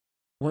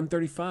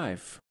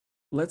135.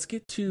 Let's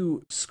get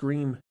to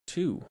Scream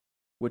 2,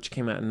 which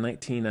came out in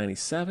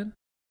 1997.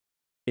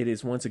 It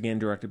is once again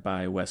directed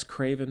by Wes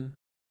Craven,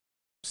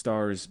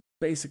 stars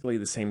basically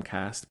the same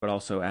cast, but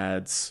also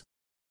adds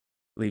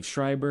Liev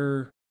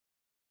Schreiber,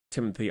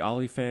 Timothy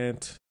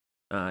Olyphant,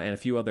 and a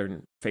few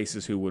other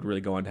faces who would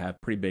really go on to have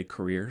pretty big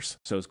careers.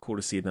 So it's cool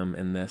to see them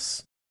in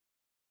this.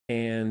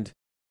 And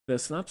the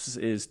synopsis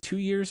is 2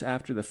 years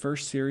after the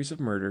first series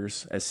of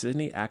murders, as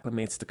Sidney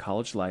acclimates to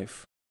college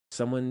life,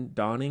 someone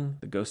donning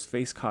the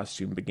Ghostface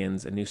costume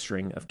begins a new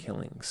string of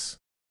killings.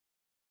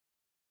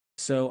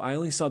 So I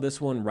only saw this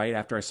one right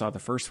after I saw the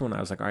first one. I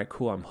was like, all right,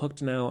 cool, I'm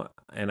hooked now.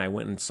 And I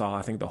went and saw,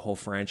 I think, the whole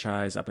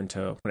franchise up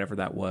until whenever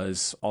that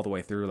was, all the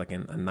way through, like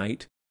in a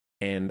night.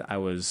 And I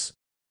was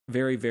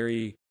very,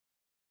 very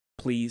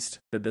pleased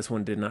that this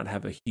one did not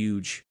have a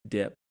huge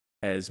dip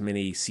as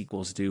many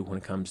sequels do when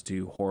it comes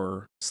to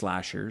horror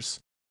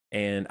slashers.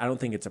 And I don't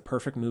think it's a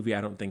perfect movie.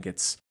 I don't think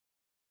it's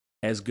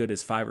as good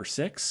as 5 or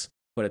 6,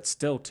 but it's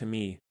still, to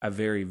me, a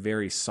very,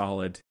 very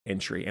solid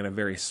entry and a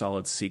very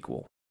solid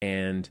sequel.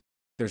 And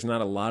there's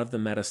not a lot of the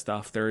meta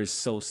stuff. There is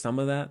still some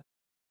of that.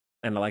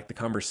 And I like the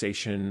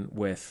conversation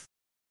with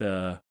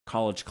the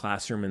college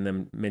classroom and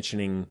them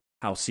mentioning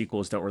how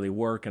sequels don't really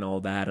work and all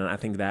that. And I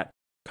think that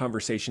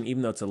conversation,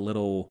 even though it's a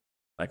little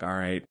like, all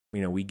right,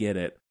 we get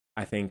it,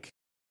 I think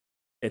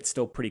it's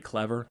still pretty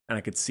clever. And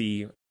I could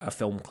see a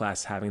film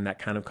class having that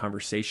kind of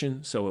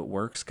conversation. So it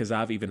works, because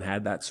I've even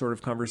had that sort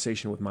of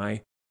conversation with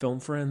my film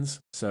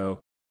friends. So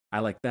I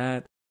like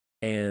that.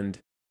 And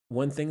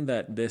one thing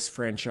that this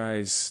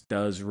franchise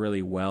does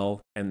really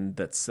well, and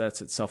that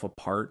sets itself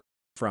apart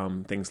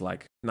from things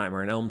like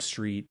Nightmare on Elm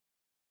Street,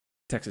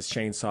 Texas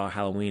Chainsaw,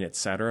 Halloween,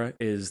 etc.,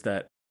 is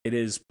that it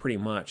is pretty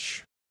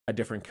much a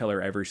different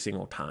killer every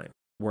single time.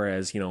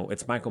 Whereas,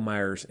 it's Michael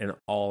Myers in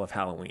all of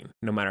Halloween.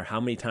 No matter how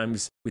many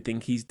times we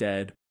think he's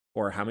dead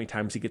or how many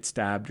times he gets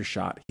stabbed or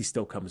shot, he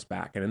still comes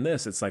back. And in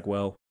this, it's like,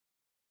 well,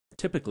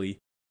 typically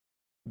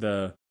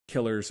the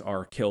killers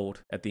are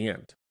killed at the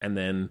end. And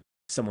then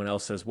someone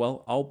else says,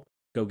 well, I'll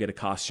go get a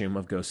costume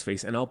of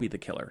Ghostface and I'll be the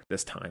killer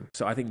this time.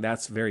 So I think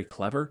that's very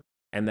clever.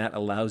 And that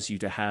allows you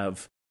to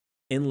have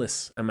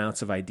endless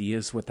amounts of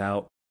ideas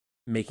without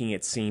making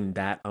it seem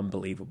that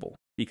unbelievable.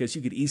 Because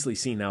you could easily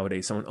see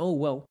nowadays someone, oh,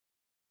 well,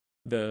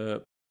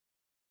 the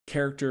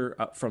character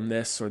from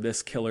this or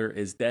this killer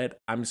is dead.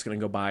 I'm just going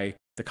to go buy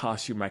the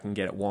costume I can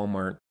get at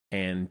Walmart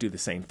and do the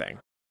same thing,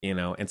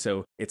 And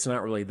so it's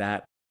not really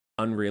that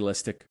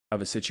unrealistic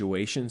of a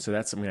situation. So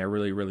that's something I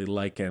really, really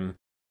like. And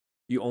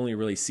you only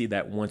really see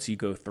that once you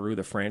go through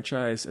the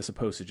franchise, as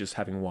opposed to just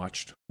having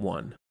watched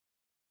one.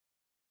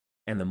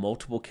 And the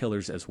multiple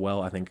killers as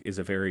well, I think, is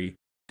a very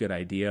good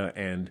idea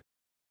and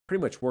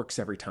pretty much works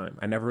every time.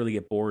 I never really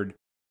get bored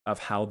of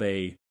how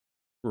they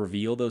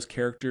reveal those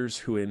characters,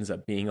 who ends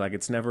up being. Like,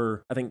 it's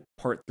never, I think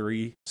part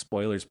 3,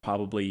 spoilers,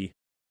 probably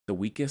the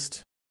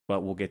weakest,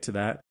 but we'll get to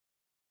that.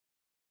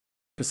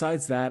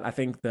 Besides that, I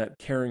think that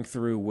carrying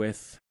through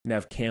with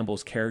Neve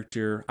Campbell's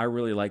character, I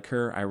really like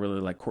her. I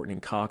really like Courtney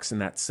Cox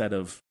and that set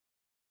of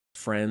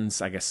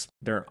friends. I guess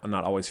they're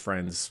not always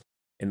friends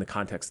in the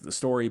context of the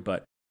story,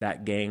 but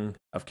that gang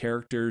of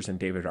characters and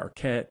David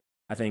Arquette,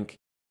 I think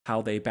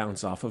how they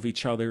bounce off of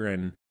each other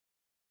and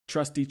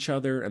trust each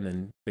other and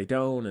then they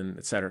don't, and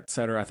et cetera, et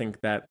cetera. I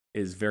think that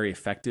is very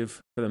effective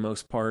for the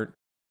most part.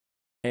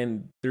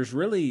 And there's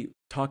really,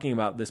 talking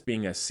about this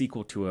being a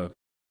sequel to a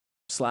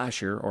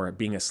slasher, or it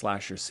being a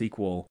slasher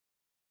sequel,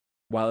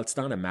 while it's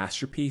not a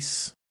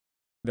masterpiece,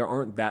 there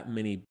aren't that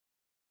many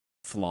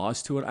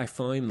flaws to it, I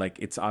find. Like,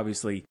 it's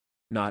obviously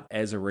not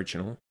as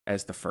original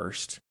as the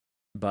first,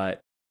 but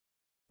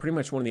pretty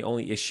much one of the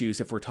only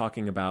issues, if we're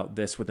talking about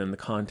this within the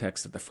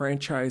context of the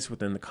franchise,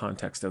 within the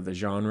context of the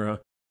genre,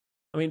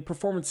 I mean,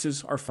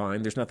 performances are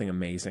fine. There's nothing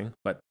amazing,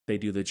 but they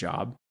do the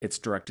job. It's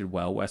directed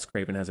well. Wes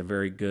Craven has a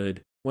very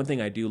good... One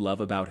thing I do love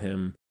about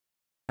him,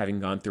 having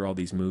gone through all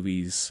these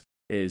movies,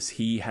 is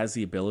he has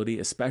the ability,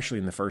 especially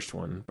in the first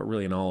one, but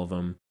really in all of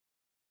them,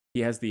 he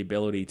has the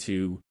ability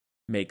to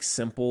make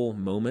simple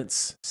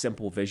moments,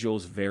 simple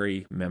visuals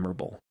very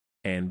memorable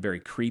and very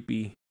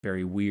creepy,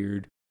 very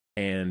weird,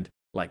 and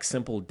like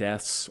simple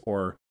deaths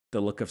or the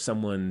look of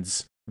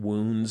someone's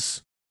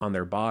wounds on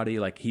their body.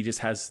 Like, he just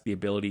has the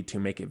ability to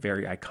make it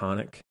very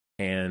iconic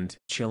and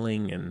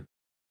chilling. And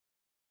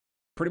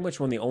pretty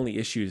much one of the only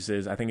issues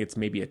is I think it's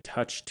maybe a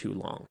touch too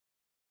long.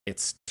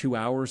 It's 2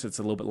 hours. It's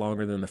a little bit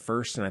longer than the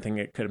first, and I think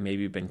it could have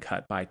maybe been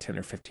cut by 10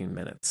 or 15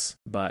 minutes.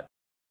 But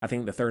I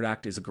think the third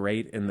act is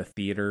great in the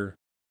theater.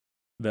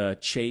 The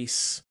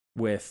chase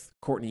with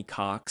Courtney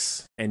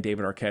Cox and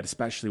David Arquette,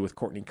 especially with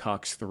Courtney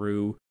Cox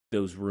through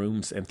those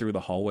rooms and through the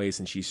hallways,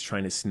 and she's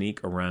trying to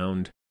sneak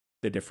around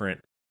the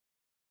different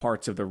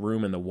parts of the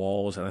room and the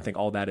walls, and I think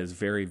all that is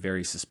very,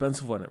 very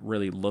suspenseful, and it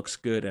really looks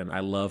good. And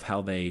I love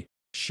how they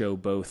show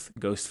both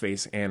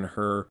Ghostface and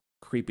her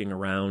creeping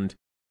around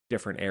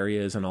different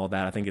areas and all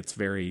that. I think it's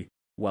very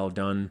well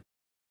done.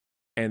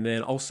 And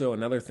then also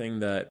another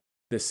thing that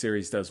this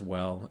series does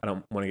well, I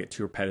don't want to get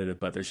too repetitive,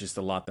 but there's just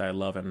a lot that I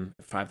love, and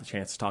if I have the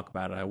chance to talk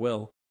about it, I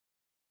will,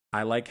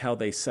 I like how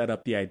they set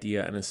up the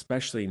idea, and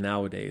especially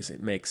nowadays,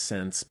 it makes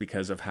sense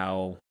because of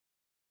how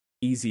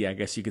easy, I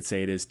guess you could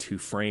say, it is to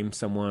frame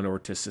someone or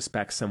to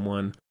suspect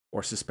someone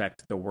or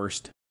suspect the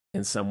worst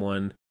in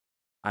someone.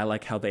 I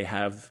like how they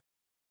have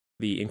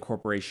the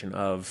incorporation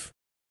of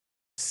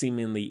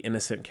seemingly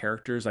innocent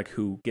characters, like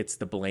who gets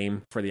the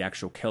blame for the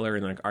actual killer,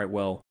 and like, all right,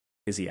 well,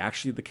 is he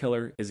actually the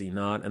killer? Is he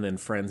not? And then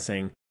friends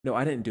saying, no,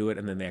 I didn't do it,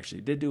 and then they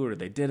actually did do it or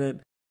they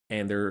didn't.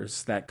 And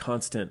there's that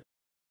constant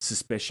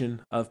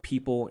suspicion of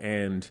people.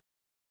 And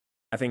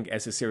I think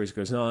as the series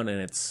goes on,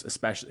 and it's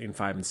especially in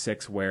 5 and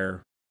 6,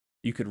 where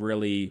you could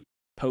really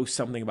post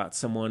something about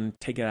someone,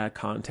 take it out of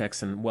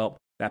context, and well,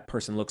 that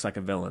person looks like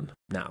a villain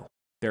now.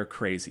 They're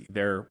crazy.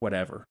 They're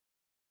whatever.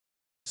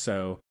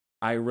 So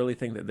I really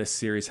think that this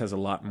series has a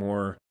lot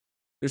more.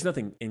 There's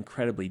nothing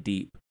incredibly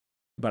deep,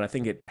 but I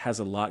think it has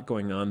a lot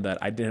going on that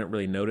I didn't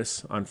really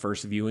notice on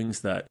first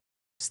viewings that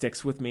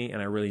sticks with me,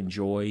 and I really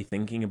enjoy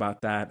thinking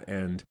about that,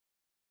 and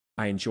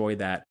I enjoy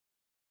that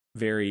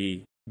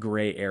very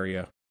gray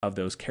area of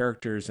those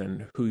characters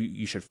and who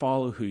you should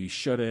follow, who you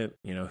shouldn't,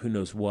 who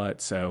knows what.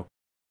 So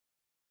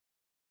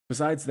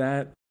besides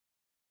that,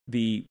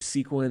 the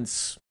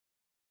sequence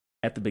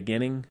at the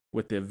beginning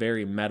with the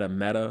very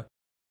meta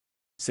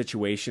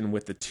situation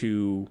with the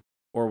two,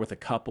 or with a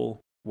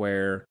couple,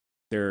 where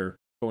they're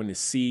going to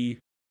see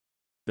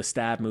the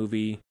stab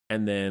movie,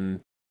 and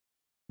then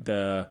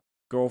the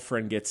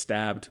girlfriend gets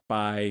stabbed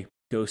by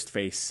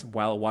Ghostface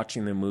while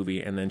watching the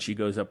movie, and then she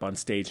goes up on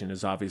stage and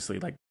is obviously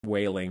like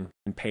wailing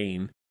in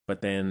pain,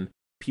 but then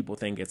people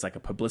think it's like a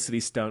publicity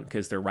stunt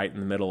because they're right in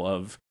the middle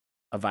of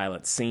a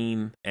violent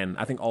scene. And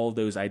I think all of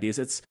those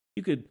ideas,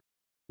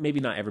 maybe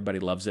not everybody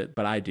loves it,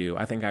 but I do.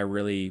 I think I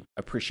really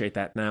appreciate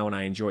that now, and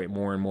I enjoy it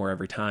more and more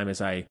every time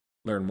as I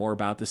learn more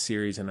about the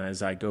series and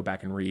as I go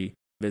back and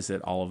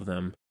revisit all of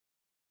them.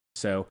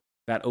 So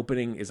that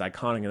opening is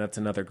iconic, and that's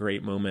another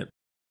great moment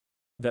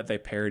that they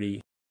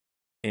parody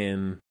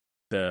in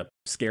the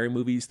scary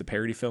movies, the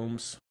parody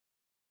films.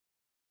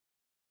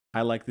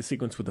 I like the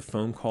sequence with the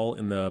phone call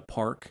in the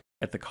park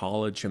at the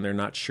college, and they're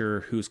not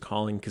sure who's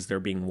calling because they're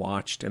being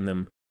watched, and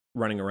them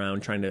running around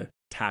trying to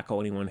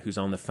tackle anyone who's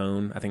on the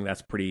phone. I think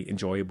that's pretty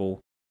enjoyable.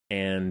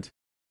 And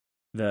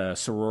the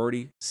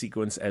sorority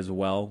sequence as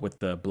well with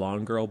the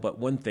blonde girl. But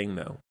one thing,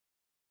 though,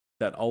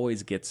 that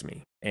always gets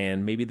me,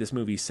 and maybe this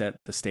movie set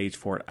the stage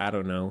for it, I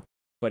don't know,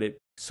 but it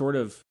sort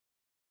of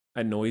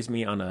annoys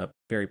me on a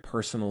very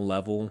personal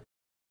level,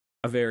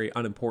 a very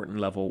unimportant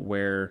level,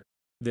 where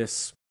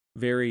this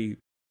very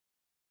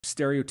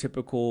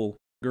stereotypical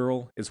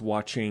girl is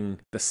watching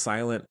the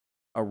silent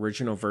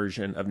original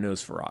version of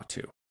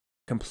Nosferatu.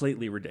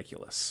 Completely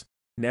ridiculous.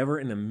 Never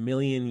in a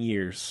million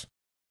years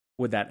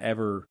would that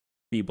ever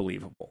be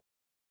believable.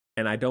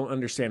 And I don't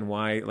understand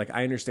why. Like,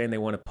 I understand they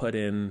want to put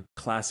in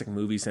classic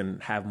movies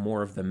and have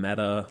more of the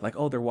meta, like,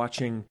 oh, they're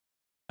watching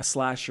a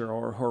slasher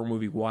or a horror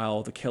movie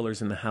while the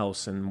killer's in the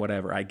house and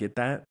whatever. I get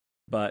that.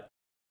 But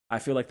I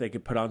feel like they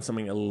could put on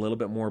something a little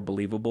bit more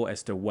believable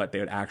as to what they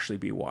would actually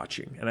be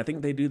watching. And I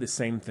think they do the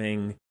same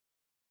thing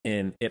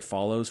in It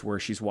Follows, where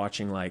she's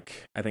watching,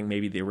 like, I think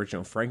maybe the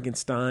original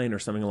Frankenstein or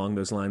something along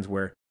those lines,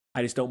 where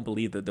I just don't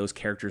believe that those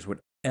characters would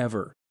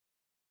ever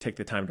take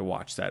the time to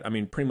watch that. I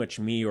mean, pretty much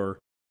me or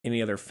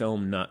any other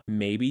film, not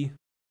maybe,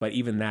 but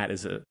even that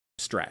is a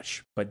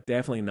stretch, but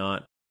definitely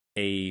not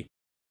a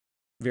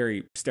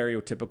very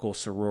stereotypical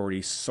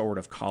sorority sort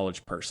of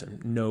college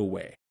person. No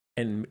way.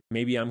 And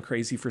maybe I'm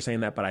crazy for saying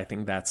that, but I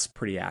think that's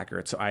pretty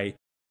accurate. So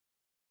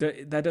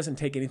that doesn't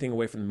take anything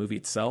away from the movie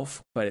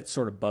itself, but it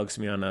sort of bugs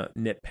me on a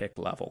nitpick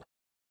level.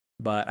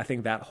 But I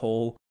think that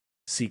whole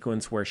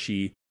sequence where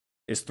she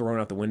is thrown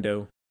out the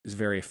window is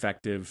very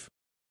effective.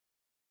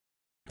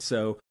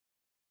 So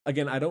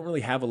again, I don't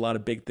really have a lot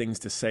of big things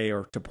to say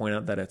or to point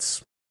out that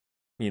it's,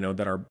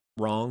 that are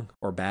wrong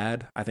or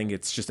bad. I think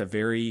it's just a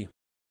very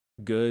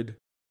good,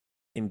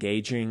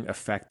 engaging,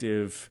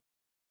 effective,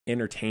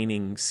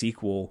 entertaining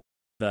sequel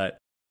that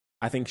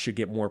I think should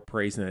get more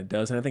praise than it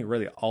does. And I think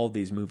really all of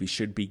these movies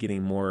should be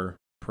getting more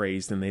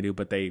praise than they do,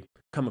 but they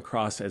come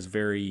across as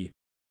very,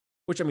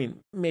 which, I mean,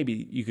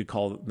 maybe you could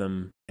call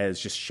them as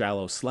just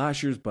shallow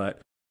slashers,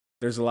 but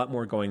there's a lot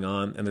more going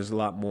on, and there's a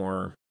lot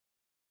more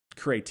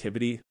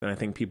creativity than I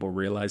think people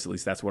realize. At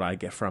least that's what I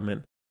get from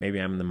it. Maybe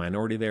I'm in the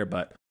minority there,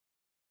 but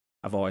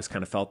I've always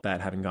kind of felt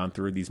that, having gone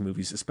through these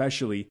movies,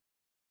 especially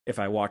if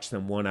I watch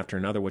them one after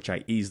another, which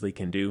I easily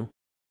can do.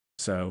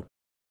 So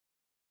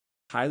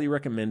highly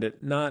recommend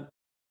it. Not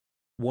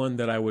one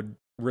that I would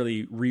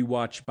really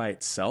rewatch by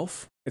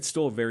itself. It's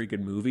still a very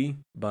good movie,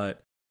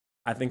 but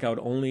I think I would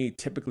only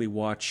typically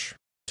watch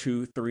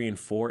 2, 3, and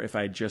 4 if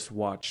I just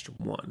watched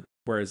one.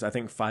 Whereas I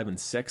think 5 and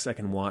 6 I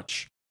can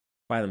watch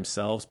by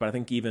themselves, but I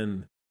think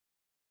even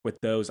with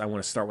those, I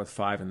want to start with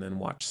 5 and then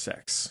watch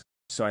 6.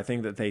 So I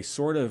think that they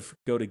sort of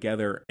go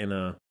together in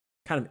a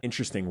kind of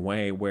interesting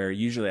way, where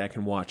usually I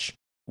can watch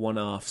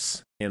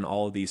one-offs in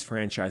all of these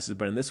franchises,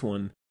 but in this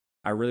one,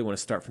 I really want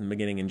to start from the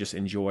beginning and just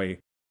enjoy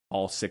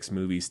all 6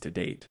 movies to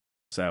date.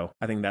 So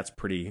I think that's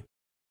pretty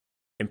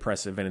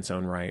impressive in its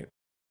own right.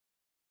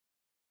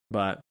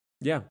 But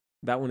Yeah,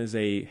 that one is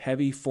a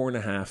heavy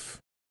 4.5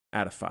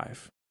 out of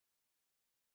 5.